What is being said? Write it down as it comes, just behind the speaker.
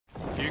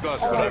you guys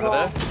put over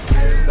there?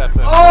 Stef and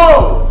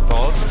Todd.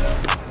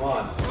 Come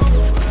on.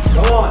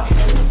 Go on.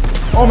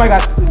 Oh my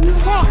god.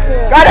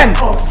 Got him!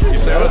 You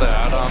see where they're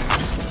at, tunnel?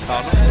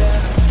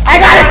 I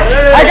got it!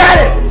 I got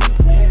it!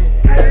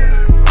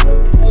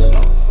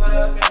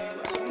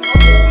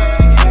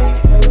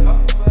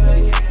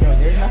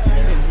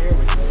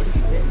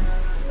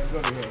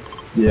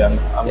 Yeah,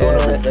 I'm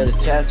going over. There's a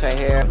chest right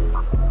here.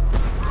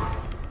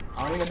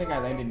 I don't even think I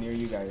landed near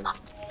you guys.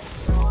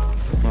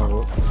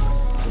 Oh,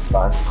 It's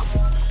fine.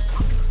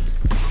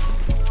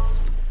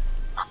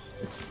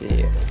 let's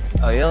see.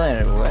 Oh, you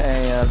landed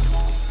way up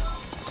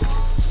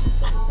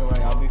Don't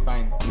worry, I'll be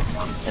fine.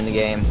 in the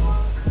game.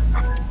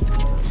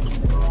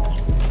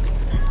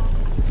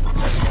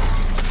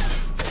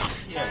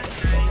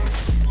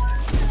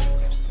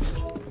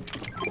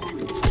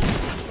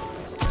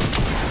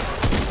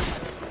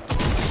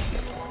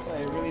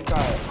 I really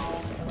thought.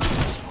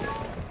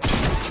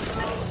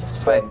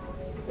 Wait,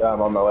 Yeah,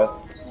 I'm on my way.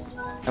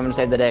 I'm gonna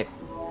save the day.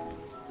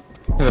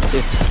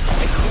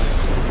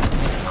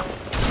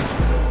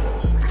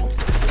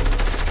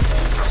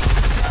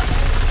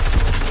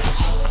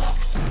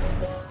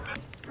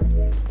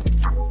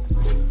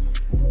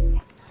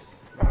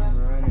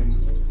 I'm running.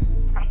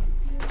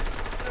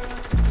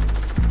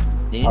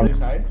 Other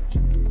side?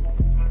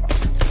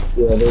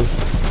 Yeah, there's.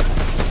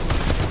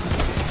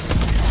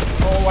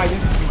 Oh, I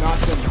just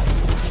knocked him.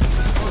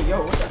 Oh,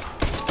 yo, what the?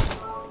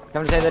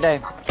 Come to save the day.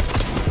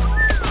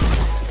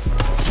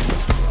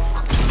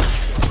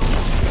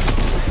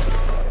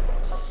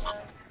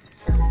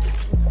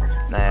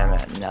 Nah, I'm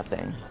at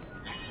nothing.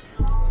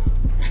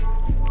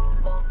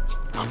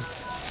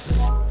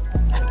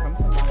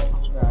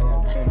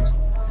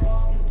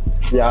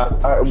 Yeah,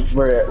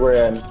 we're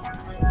in.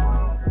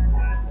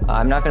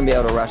 I'm not gonna be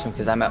able to rush him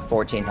because I'm at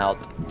 14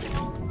 health.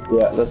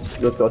 Yeah, let's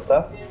go,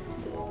 Stef.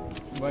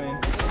 Went in.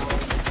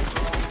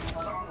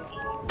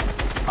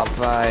 I'll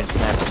provide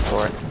sniper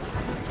support.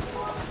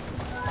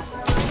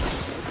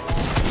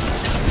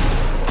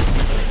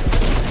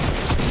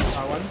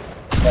 Got one.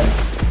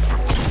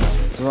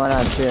 There's one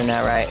I'm shooting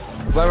at right.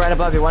 One right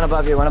above you, one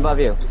above you, one above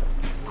you.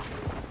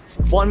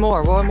 One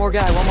more guy.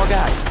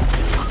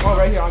 Oh,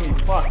 right here on me.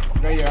 Fuck.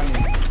 Right here on me.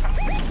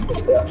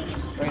 Yeah.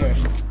 Right here.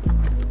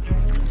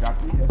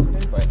 Dropped me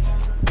yesterday, but.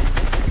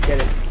 Get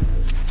it.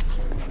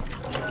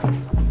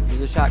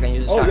 Use a shotgun,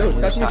 use a Oh, shotgun. yo, use a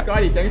Sesame shotgun.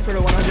 Scotty, thanks for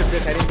the 100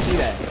 bits. I didn't see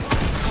that.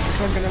 This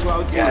one's gonna go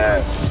out to you.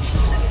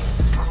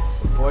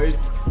 Boys.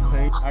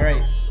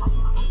 Alright.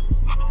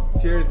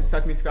 Cheers,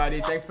 Sesame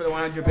Scotty. Thanks for the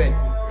 100 bits.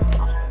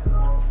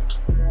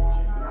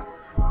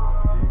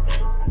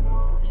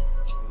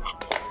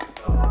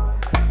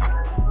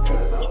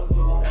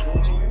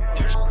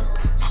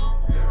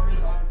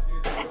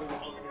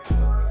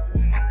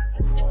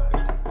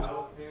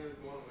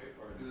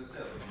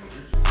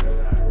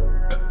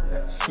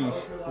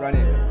 Sheesh. Run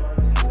it.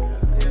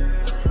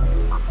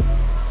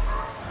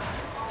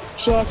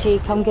 Cianci,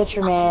 come get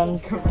your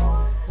mans.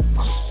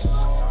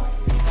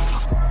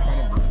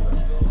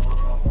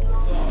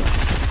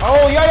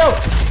 Oh, yo, yo!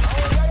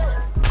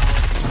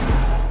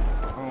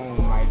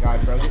 Oh my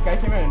god, bro. This guy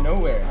came out of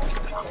nowhere.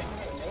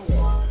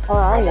 Where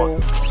are you?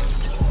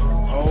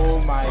 Oh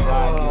my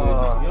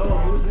god, dude.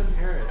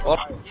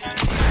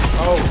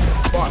 Oh,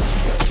 fuck.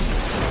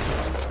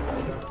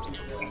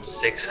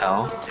 6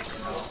 health.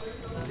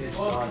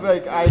 Looks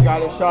like I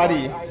got a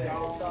shotty.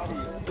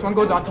 This one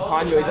goes out to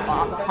Ponyo. He's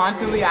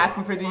constantly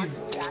asking for these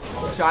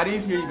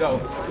shotties. Here you go.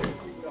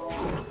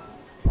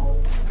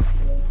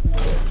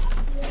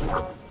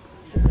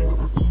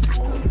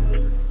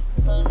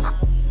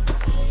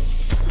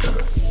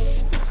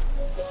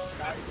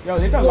 Yo,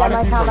 there's a lot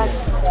of people here.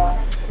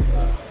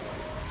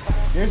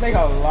 There's like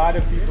a lot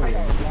of people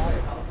here.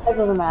 It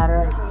doesn't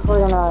matter. We're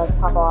gonna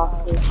pop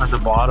off. At the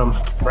bottom.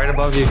 Right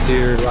above you to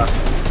your left.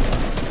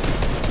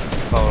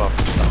 Hold up.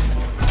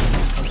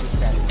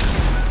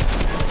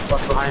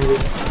 What's behind you?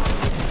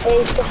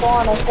 Hey,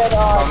 Stefan, I said,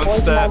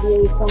 boys Stef. might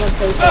be someone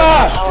plays I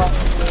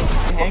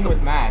hang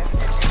with Matt.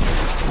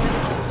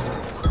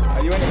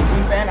 Are you an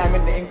England fan? I'm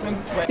in the England.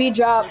 Speed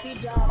drop. My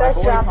Best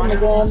boy drop in the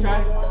Connor,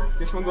 game.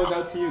 this one goes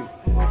out to you.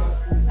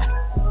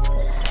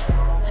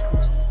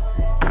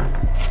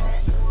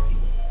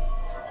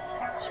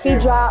 Speed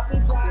drop.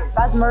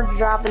 Best merge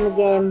drop in the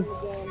game.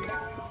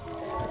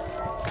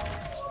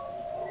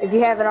 If you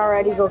haven't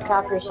already, go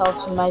cop yourself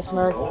some nice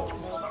merch.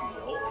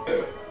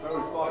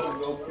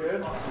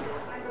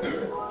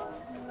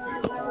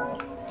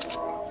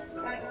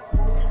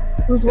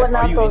 Who's letting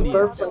out those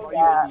burps like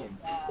that?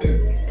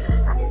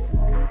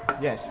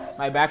 Yes,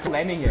 my back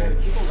landing here.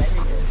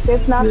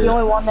 It's not the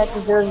only one that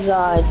deserves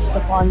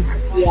Stefan's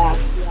yeah.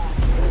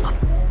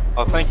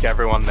 I think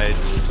everyone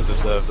needs to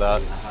deserve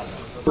that.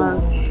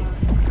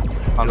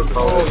 Oh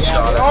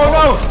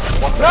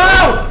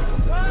no!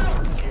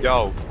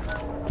 Yo,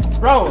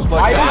 Bro! this Bro!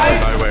 bloke I came out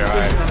died! of nowhere,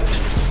 right?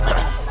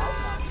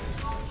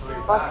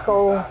 Let's go.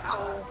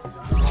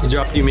 He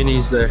dropped you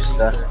minis there,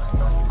 Stef.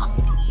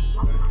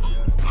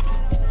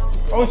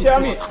 Oh shit,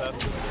 on me!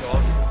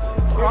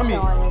 On me!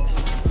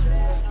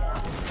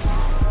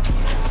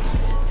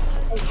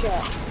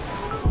 shit.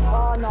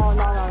 Oh no,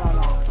 no, no,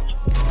 no, no.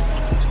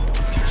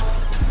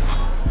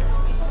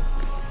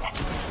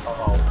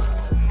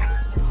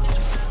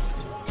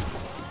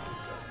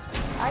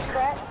 I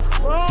crit.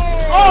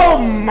 Oh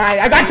my,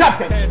 I got top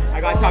 10. I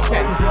got top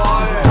 10.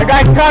 I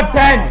got top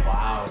 10.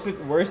 Wow. What's the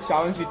worst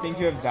challenge you think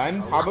you have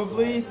done?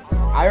 Probably,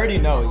 I already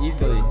know,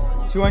 easily.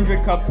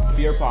 200 cups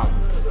beer pong.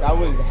 That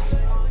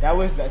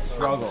was a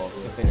struggle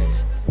to finish.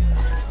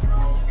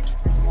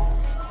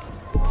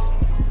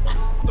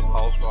 The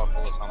pulse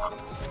rifle or something.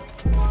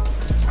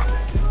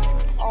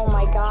 Oh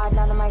my god,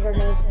 none of my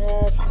grenades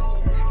hit.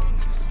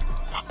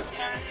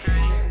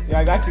 Yeah,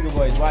 I got you, good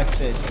boys. Watch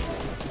this.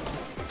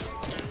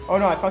 Oh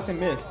no, I fucking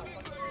missed.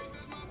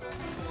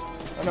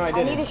 Oh no, I I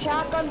didn't. need a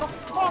shotgun, but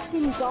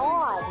fucking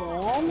god,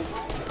 man.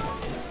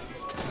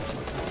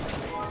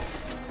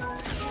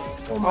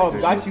 Oh,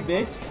 got you,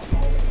 bitch.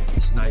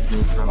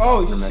 Sniping from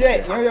Oh the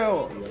shit,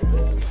 yo.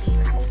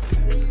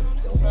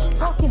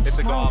 Fucking Hit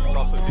the guy up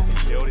top of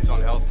 50 shield, he's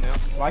on health now.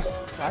 Watch.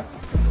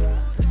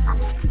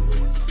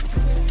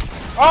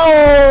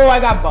 Oh, I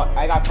got fucked.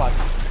 I got fucked.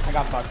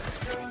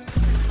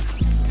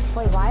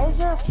 Wait, why is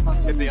there a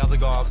fucking... Hit the other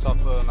guy up top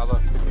for another.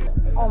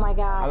 Oh my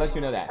god. I'll let you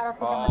know that. I don't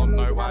think Oh, I'm gonna make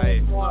no it on way.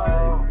 this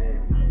floor.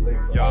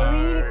 Yo. Hey, we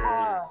need a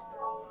car.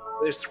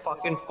 There's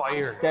fucking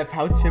fire. Steph,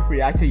 how Chip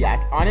react to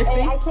Yak?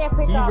 Honestly, Hey, I can't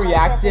pick he up.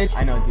 reacted.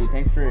 I know, dude.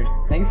 Thanks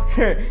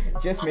for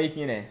just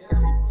making it.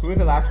 Who was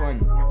the last one?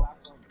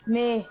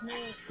 Me.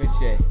 Good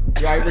shit.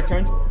 Yo, I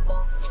returned.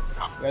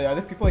 Yo, the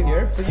other people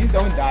here, please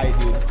don't die,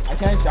 dude. I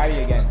can't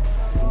Shotty again.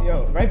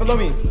 Yo, right below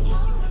me.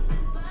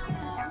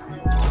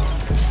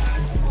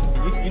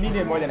 You need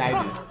it more than I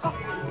do.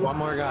 One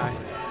more guy.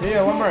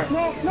 Yeah, one more.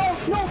 No. Oh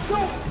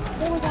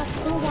my god,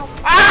 oh my god.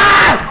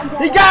 Ah!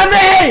 He got me!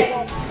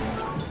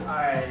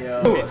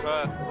 He's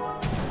hurt.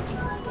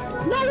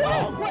 No way!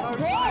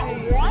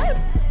 What?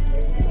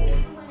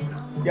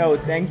 Yo,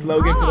 thanks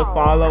Logan for the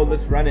follow.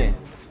 Let's run it.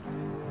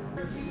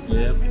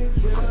 Yep.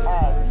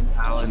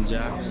 Alan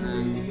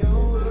Jackson.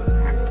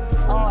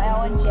 Oh,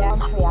 Ellen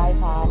Jackson,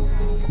 iPod.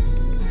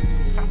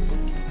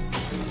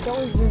 So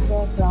is this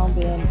ground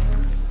beam.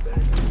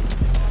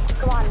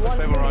 Come on, one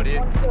They were right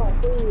here. kill,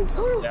 please.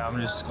 Yeah, I'm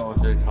just going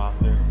to the top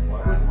there.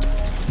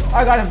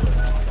 I got him.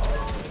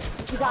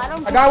 You got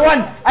him? I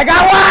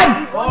got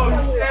one. Oh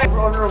shit! We're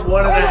under 1.5. Oh my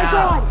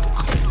god!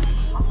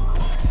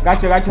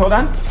 Got you. Hold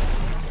on.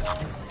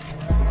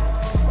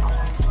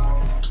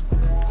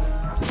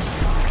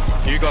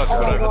 You guys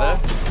got over there.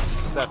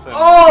 Stef and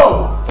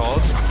Oh!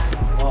 Pause.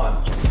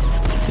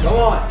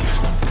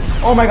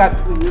 Oh my god.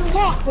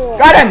 Fuck it.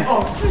 Got him.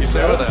 You see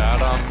where they're at,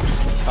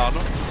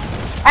 Cardinal?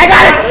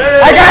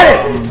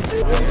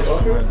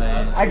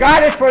 I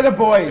got it for the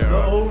boys.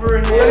 Yo,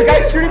 the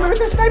guy's shooting me with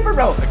a sniper,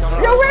 bro.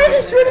 Yo, where is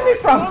he shooting me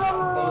from?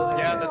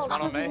 Yeah, there's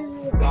one on me.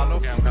 Cardinal.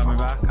 Okay, I'm coming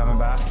back.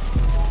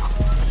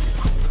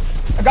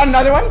 I got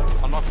another one.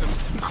 I knocked him.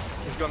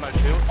 He's got no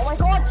shield. Oh my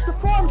god,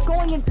 Stefan's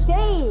going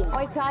insane!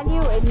 Points on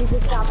you, and you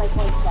just got my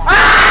points back.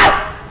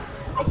 Ah!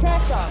 I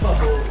can't stop.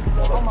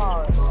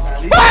 Almost.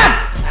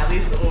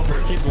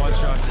 Just keep one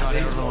shot. I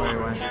don't know where he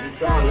went.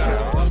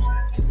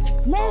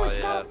 No, Oh, it's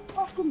yeah. not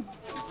fucking...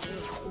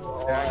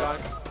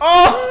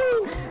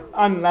 Oh!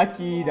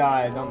 Unlucky,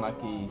 died.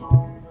 Unlucky.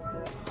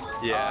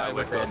 Yeah,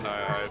 we got no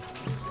hope.